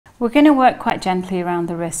We're going to work quite gently around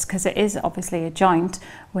the wrist because it is obviously a joint.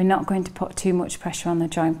 We're not going to put too much pressure on the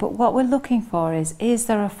joint, but what we're looking for is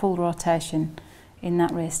there a full rotation in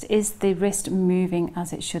that wrist? Is the wrist moving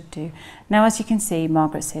as it should do? Now, as you can see,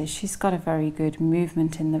 Margaret says she's got a very good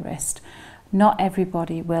movement in the wrist. Not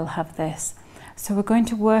everybody will have this. So we're going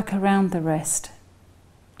to work around the wrist.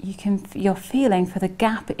 You're feeling for the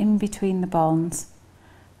gap in between the bones,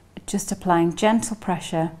 just applying gentle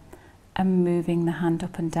pressure and moving the hand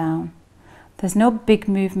up and down. There's no big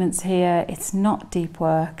movements here, it's not deep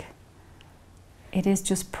work. It is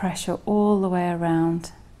just pressure all the way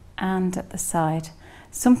around and at the side.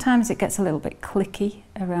 Sometimes it gets a little bit clicky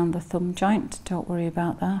around the thumb joint, don't worry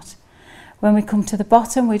about that. When we come to the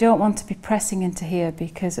bottom, we don't want to be pressing into here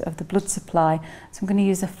because of the blood supply, so I'm going to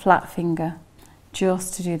use a flat finger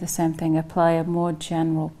just to do the same thing, apply a more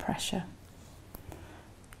general pressure.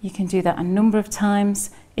 You can do that a number of times.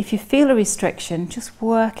 If you feel a restriction, just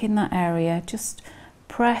work in that area, just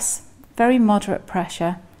press, very moderate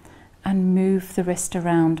pressure, and move the wrist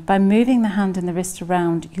around. By moving the hand and the wrist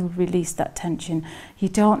around, you'll release that tension. You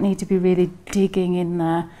don't need to be really digging in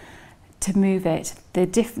there to move it.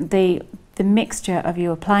 The mixture of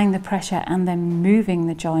you applying the pressure and then moving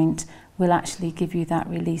the joint will actually give you that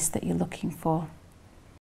release that you're looking for.